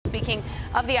speaking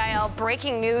of the IL,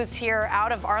 breaking news here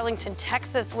out of Arlington,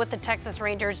 Texas with the Texas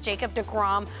Rangers. Jacob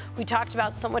deGrom, we talked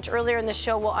about so much earlier in the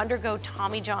show, will undergo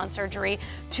Tommy John surgery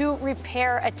to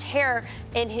repair a tear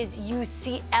in his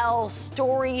UCL.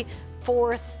 Story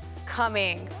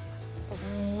forthcoming.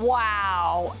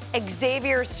 Wow.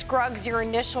 Xavier Scruggs, your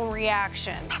initial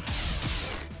reaction?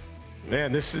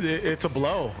 Man, it's a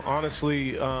blow,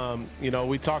 honestly. You know,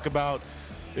 we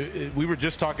were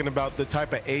just talking about the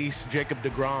type of ace Jacob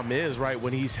deGrom is, right,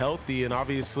 when he's healthy. And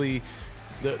obviously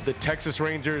the Texas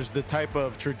Rangers, the type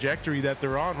of trajectory that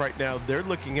they're on right now, they're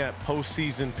looking at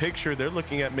postseason picture. They're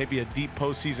looking at maybe a deep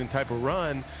postseason type of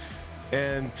run.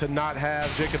 And to not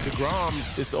have Jacob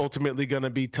deGrom is ultimately going to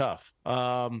be tough.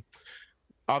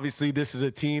 Obviously, this is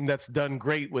a team that's done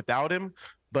great without him.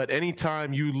 But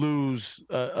anytime you lose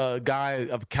a guy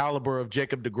of caliber of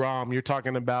Jacob deGrom, you're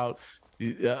talking about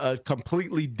a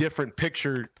completely different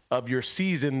picture of your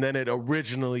season than it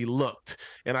originally looked.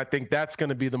 And I think that's going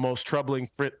to be the most troubling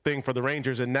thing for the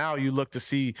Rangers. And now you look to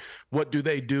see what do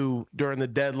they do during the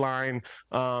deadline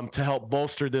to help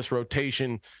bolster this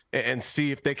rotation and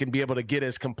see if they can be able to get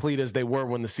as complete as they were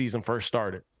when the season first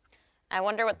started. I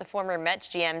wonder what the former Mets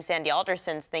GM Sandy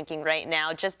Alderson's thinking right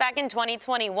now. Just back in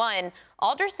 2021,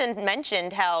 Alderson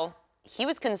mentioned how he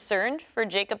was concerned for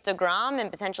Jacob deGrom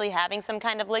and potentially having some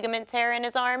kind of ligament tear in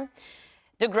his arm.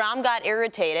 deGrom got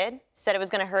irritated, said it was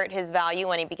going to hurt his value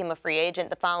when he became a free agent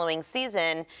the following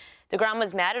season. deGrom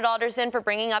was mad at Alderson for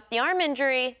bringing up the arm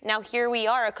injury. Now here we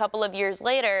are a couple of years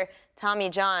later,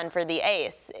 Tommy John for the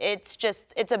ace. It's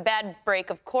a bad break,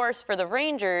 of course, for the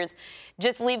Rangers.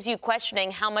 Just leaves you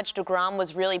questioning how much deGrom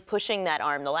was really pushing that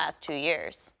arm the last 2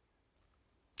 years.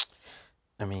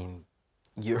 I mean,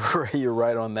 you're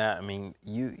right on that. I mean,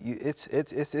 it's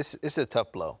a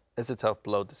tough blow. It's a tough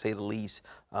blow, to say the least,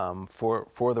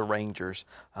 for the Rangers.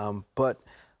 But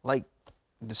like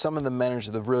some of the managers,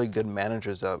 the really good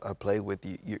managers I play with,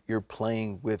 you're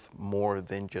playing with more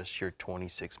than just your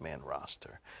 26-man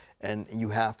roster. And you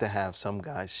have to have some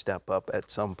guys step up at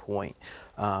some point.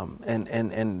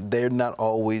 And they're not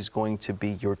always going to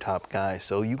be your top guys.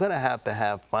 So you're going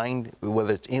to find,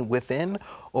 whether it's within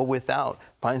or without,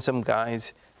 find some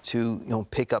guys to,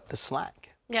 pick up the slack.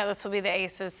 Yeah, this will be the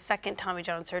Ace's second Tommy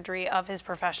John surgery of his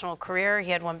professional career. He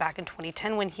had one back in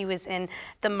 2010 when he was in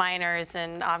the minors,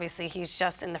 and obviously he's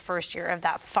just in the first year of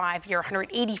that 5-year,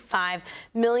 $185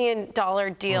 million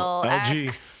deal.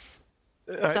 That's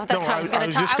how I was going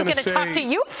to talk. I was going to talk to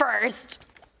you first.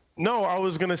 No, I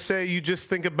was going to say, you just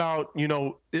think about,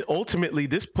 ultimately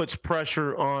this puts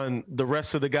pressure on the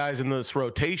rest of the guys in this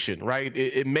rotation, right?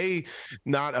 It may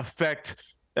not affect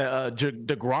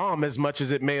deGrom as much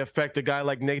as it may affect a guy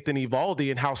like Nathan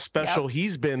Eovaldi and how special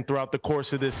he's been throughout the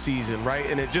course of this season, right?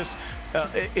 And it just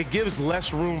it gives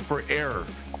less room for error,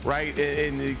 right?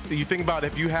 And you think about,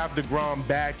 if you have deGrom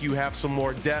back, you have some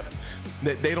more depth.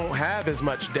 That they don't have as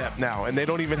much depth now, and they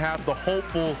don't even have the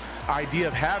hopeful idea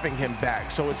of having him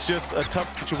back. So it's just a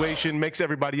tough situation, makes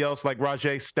everybody else like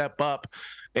Rajay step up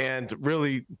and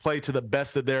really play to the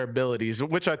best of their abilities,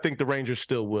 which I think the Rangers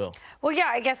still will. Well, yeah,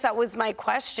 I guess that was my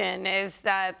question, is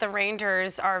that the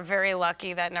Rangers are very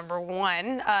lucky that, number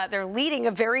one, they're leading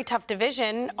a very tough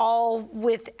division, all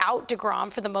without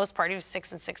deGrom for the most part. He was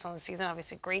 6-6 on the season,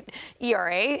 obviously great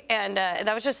ERA, and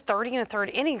that was just 30 1/3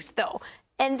 innings, though.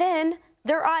 And then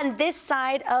they're on this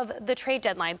side of the trade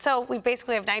deadline. So we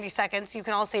basically have 90 seconds. You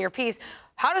can all say your piece.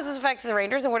 How does this affect the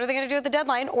Rangers, and what are they going to do at the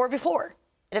deadline or before?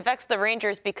 It affects the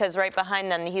Rangers because right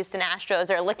behind them, the Houston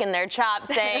Astros are licking their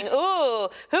chops saying, ooh,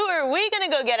 who are we going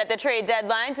to go get at the trade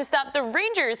deadline to stop the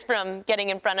Rangers from getting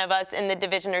in front of us in the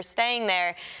division or staying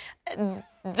there?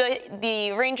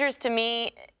 The Rangers, to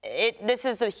me, this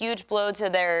is a huge blow to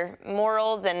their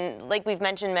morals. And like we've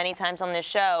mentioned many times on this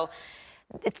show,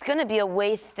 it's going to be a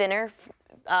way thinner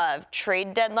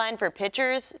trade deadline for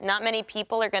pitchers. Not many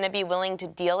people are going to be willing to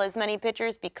deal as many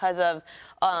pitchers because of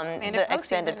the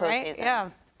extended postseason. Right? Yeah.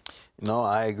 No,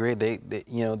 I agree.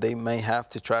 They may have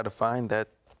to try to find that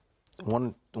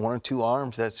one or two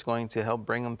arms that's going to help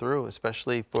bring them through,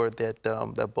 especially for that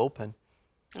bullpen.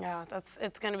 Yeah,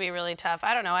 it's going to be really tough.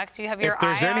 I don't know, X, you have your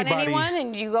eye on anyone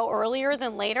and you go earlier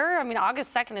than later? I mean,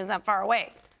 August 2nd isn't that far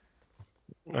away.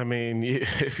 I mean,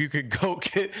 if you could go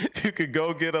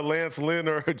get a Lance Lynn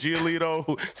or a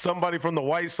Giolito, somebody from the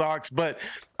White Sox. But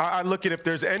I look at, if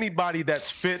there's anybody that's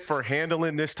fit for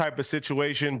handling this type of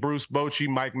situation, Bruce Bochy,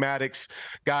 Mike Maddox,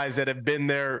 guys that have been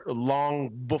there long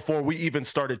before we even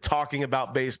started talking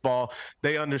about baseball.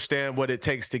 They understand what it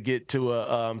takes to get to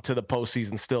the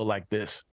postseason still like this.